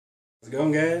How's it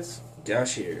going, guys?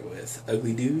 Josh here with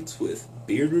Ugly Dudes with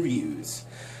Beard Reviews.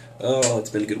 Oh, it's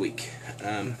been a good week.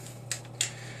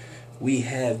 We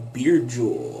have Beard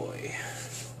Joy.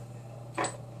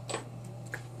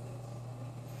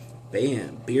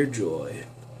 Bam, Beard Joy.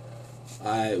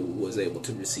 I was able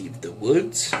to receive the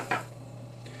Woods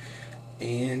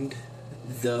and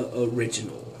the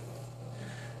original.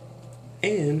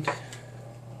 And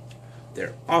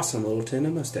their awesome little tin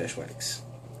of mustache wax.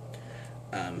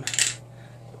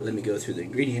 Let me go through the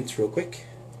ingredients real quick.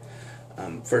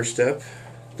 First up,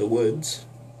 the Woods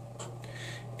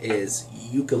is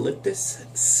eucalyptus,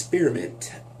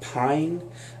 spearmint, pine,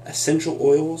 essential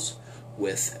oils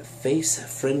with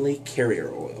face-friendly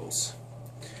carrier oils.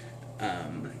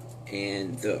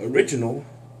 And the original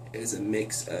is a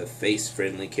mix of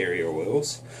face-friendly carrier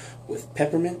oils with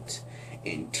peppermint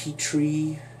and tea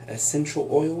tree essential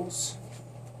oils.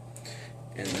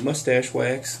 And the mustache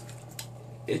wax,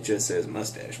 it just says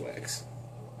mustache wax.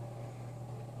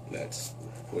 That's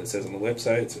what it says on the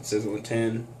website, so it says on the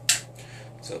tin.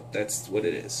 So that's what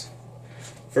it is.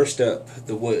 First up,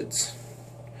 the Woods.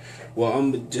 Well,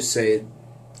 I'm going to just say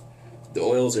the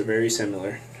oils are very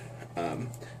similar.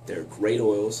 They're great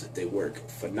oils. They work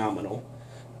phenomenal.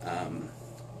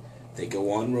 They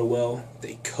go on real well.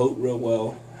 They coat real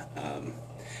well.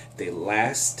 They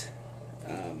last.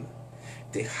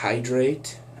 They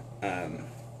hydrate.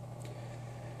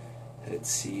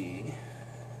 Let's see.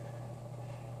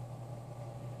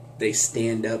 They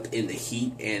stand up in the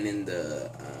heat and in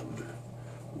the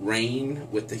rain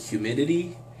with the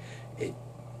humidity. It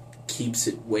keeps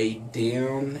it weighed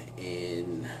down,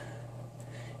 and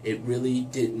it really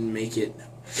didn't make it.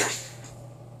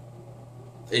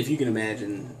 If you can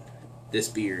imagine this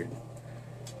beard,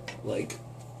 like,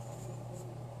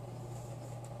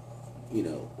 you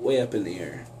know, way up in the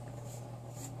air.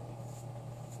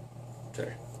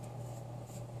 Sorry.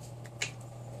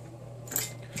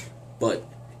 But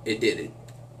it did it.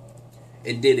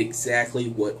 It did exactly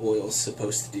what oil's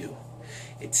supposed to do.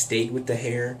 It stayed with the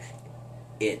hair.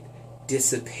 It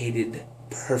dissipated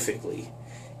perfectly.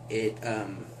 It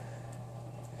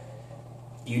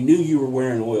you knew you were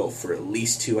wearing oil for at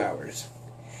least 2 hours,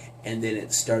 and then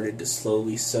it started to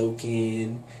slowly soak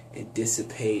in and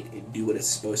dissipate and do what it's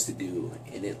supposed to do,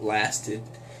 and it lasted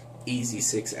easy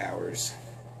 6 hours,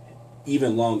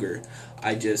 even longer.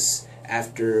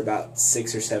 After about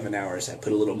 6 or 7 hours, I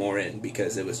put a little more in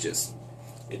because it was just,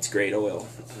 it's great oil.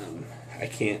 I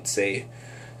can't say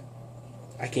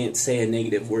a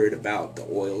negative word about the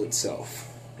oil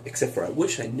itself, except for I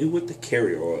wish I knew what the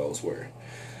carrier oils were.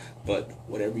 But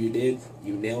whatever you did,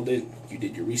 you nailed it. You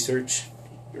did your research.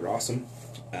 You're awesome.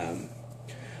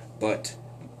 But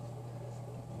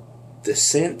the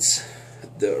scents,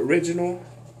 the original,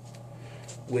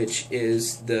 which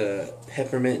is the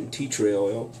peppermint and tea tree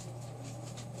oil,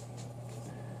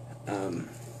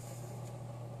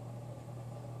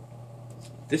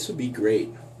 this would be great.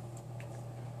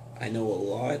 I know a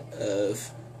lot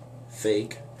of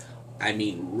fake, I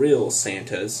mean real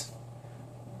Santas,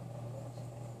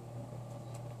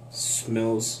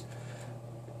 smells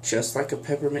just like a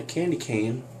peppermint candy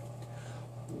cane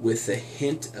with a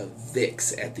hint of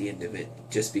Vicks at the end of it,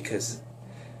 just because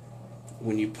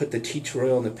when you put the tea tree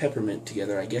oil and the peppermint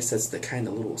together, I guess that's the kind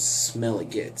of little smell it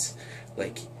gets.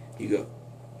 Like, you go,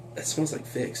 that smells like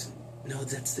Vicks. No,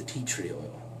 that's the tea tree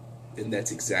oil. And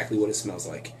that's exactly what it smells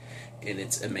like. And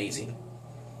it's amazing.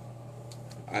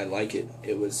 I like it.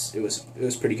 It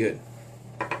was pretty good.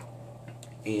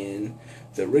 And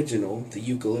the original, the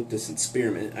eucalyptus and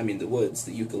spearmint, I mean the Woods,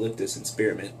 the eucalyptus and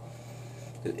spearmint,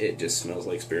 it just smells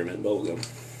like spearmint bubblegum.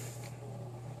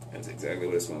 That's exactly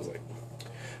what it smells like.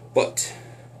 But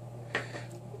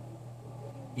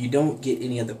you don't get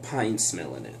any of the pine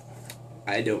smell in it.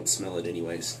 I don't smell it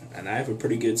anyways, and I have a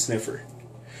pretty good sniffer.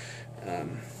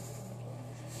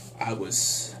 I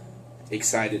was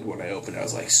excited when I opened it. I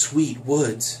was like, sweet,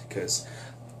 Woods, because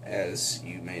as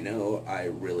you may know, I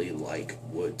really like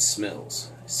wood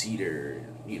smells, cedar,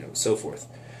 you know, so forth.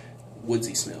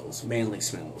 Woodsy smells, manly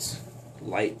smells,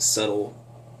 light, subtle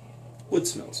wood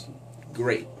smells.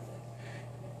 Great.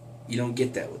 You don't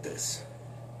get that with this.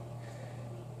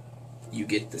 You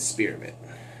get the spearmint.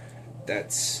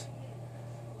 That's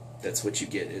what you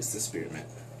get, is the spearmint.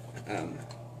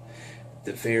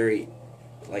 The very,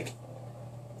 like,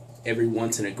 every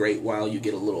once in a great while you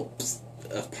get a little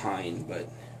of pine, but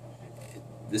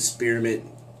the spearmint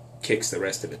kicks the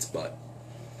rest of its butt.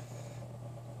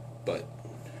 But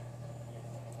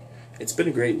it's been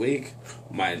a great week.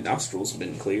 My nostrils have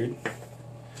been cleared.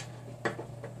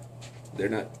 They're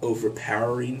not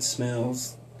overpowering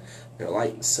smells. They're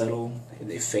light and subtle, and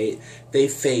they fade. They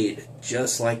fade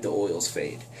just like the oils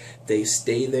fade. They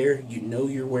stay there, you know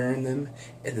you're wearing them,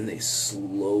 and then they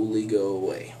slowly go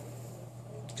away.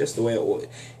 Just the way oil.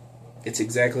 It's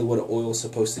exactly what an oil is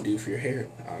supposed to do for your hair.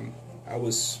 I'm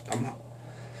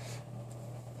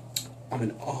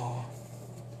in awe.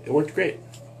 It worked great.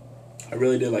 I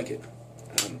really did like it.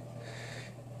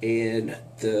 And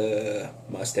the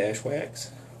mustache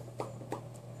wax,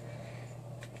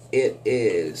 it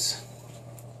is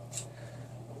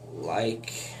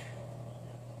like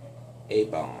a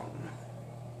bomb.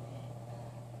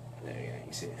 There you go,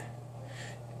 you see it.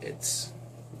 It's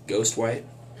ghost white.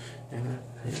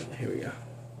 Here we go.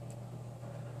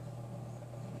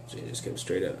 So you just come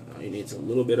straight up. All you need is a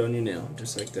little bit on your nail,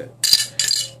 just like that.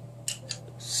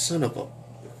 Son of a...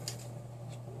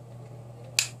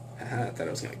 I thought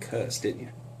I was going to cuss, didn't you?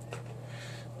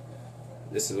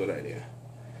 This is what I do.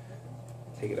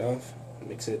 Take it off,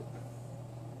 mix it.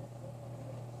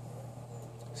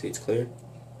 See, it's clear,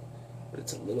 but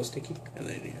it's a little sticky. And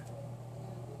then here.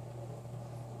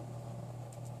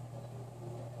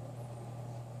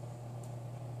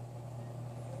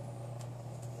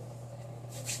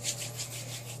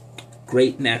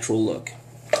 Great natural look.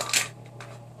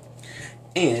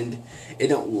 And it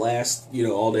don't last,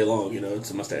 all day long.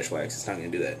 It's a mustache wax. It's not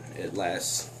going to do that. It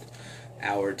lasts an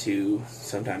hour or two,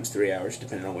 sometimes 3 hours,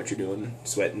 depending on what you're doing,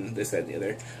 sweating, this, that, and the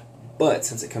other. But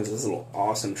since it comes in this little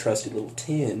awesome, trusty little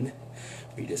tin,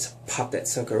 where you just pop that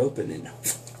sucker open and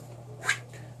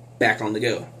back on the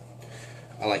go.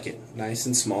 I like it. Nice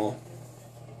and small.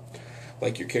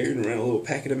 Like you're carrying around a little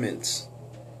packet of mints.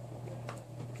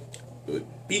 It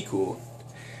would be cool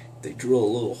if they drill a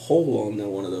little hole on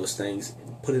one of those things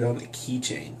and put it on the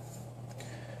keychain.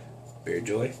 Beard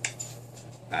Joy,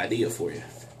 idea for you.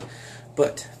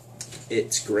 But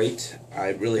it's great. I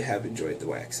really have enjoyed the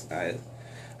wax.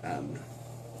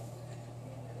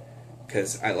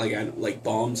 Because I like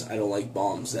bombs. I don't like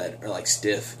bombs that are like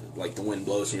stiff, like the wind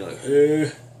blows and you're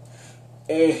like,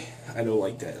 I don't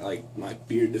like that. I like my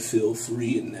beard to feel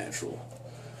free and natural.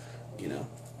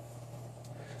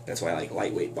 That's why I like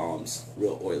lightweight bombs,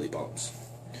 real oily bombs.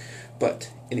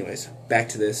 But anyways, back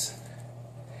to this.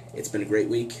 It's been a great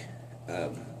week.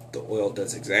 The oil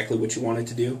does exactly what you want it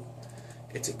to do.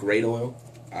 It's a great oil.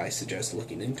 I suggest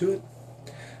looking into it.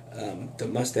 The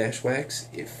mustache wax,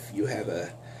 if you have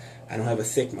I don't have a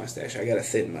thick mustache, I got a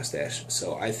thin mustache,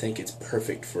 so I think it's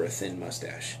perfect for a thin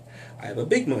mustache. I have a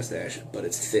big mustache, but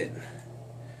it's thin.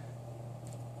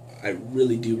 I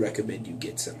really do recommend you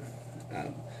get some.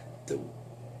 The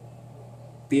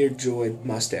Beard Joy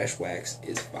mustache wax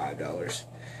is $5,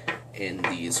 and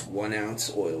these 1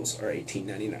 ounce oils are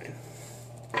 $18.99.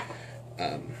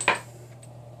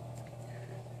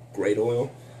 Great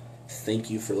oil. Thank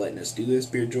you for letting us do this,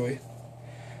 Beard Joy.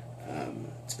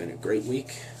 It's been a great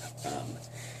week.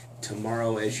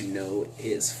 Tomorrow, as you know,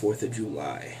 is 4th of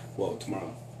July. Well,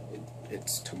 tomorrow.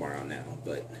 It's tomorrow now,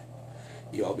 but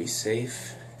you all be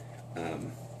safe.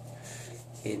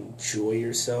 Enjoy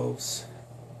yourselves.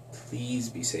 Please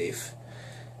be safe.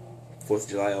 4th of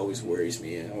July always worries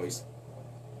me.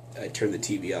 I turn the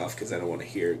TV off because I don't want to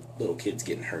hear little kids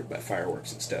getting hurt by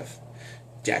fireworks and stuff.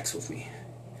 Jack's with me.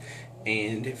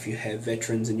 And if you have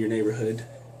veterans in your neighborhood,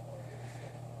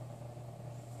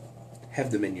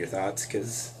 have them in your thoughts,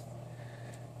 because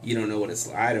you don't know what it's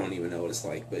like. I don't even know what it's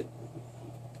like, but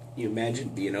you imagine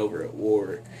being over at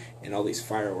war and all these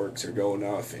fireworks are going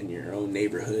off in your own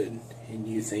neighborhood and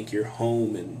you think you're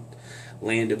home and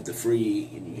land of the free,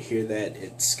 and you hear that,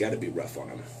 it's got to be rough on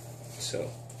them. So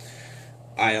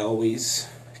I always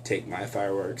take my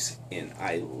fireworks and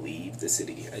I leave the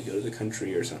city. I go to the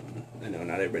country or something. I know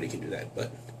not everybody can do that,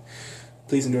 but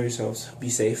please enjoy yourselves. Be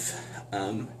safe.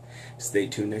 Stay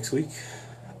tuned next week.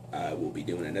 We'll be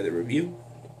doing another review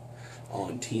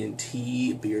on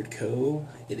TNT Beard Co.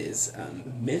 It is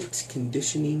Mint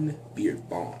Conditioning Beard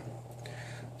Balm.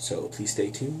 So please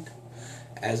stay tuned.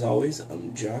 As always,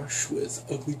 I'm Josh with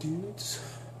Ugly Dudes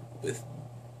with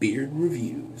Beard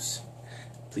Reviews.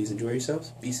 Please enjoy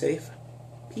yourselves. Be safe.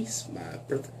 Peace, my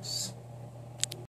brothers.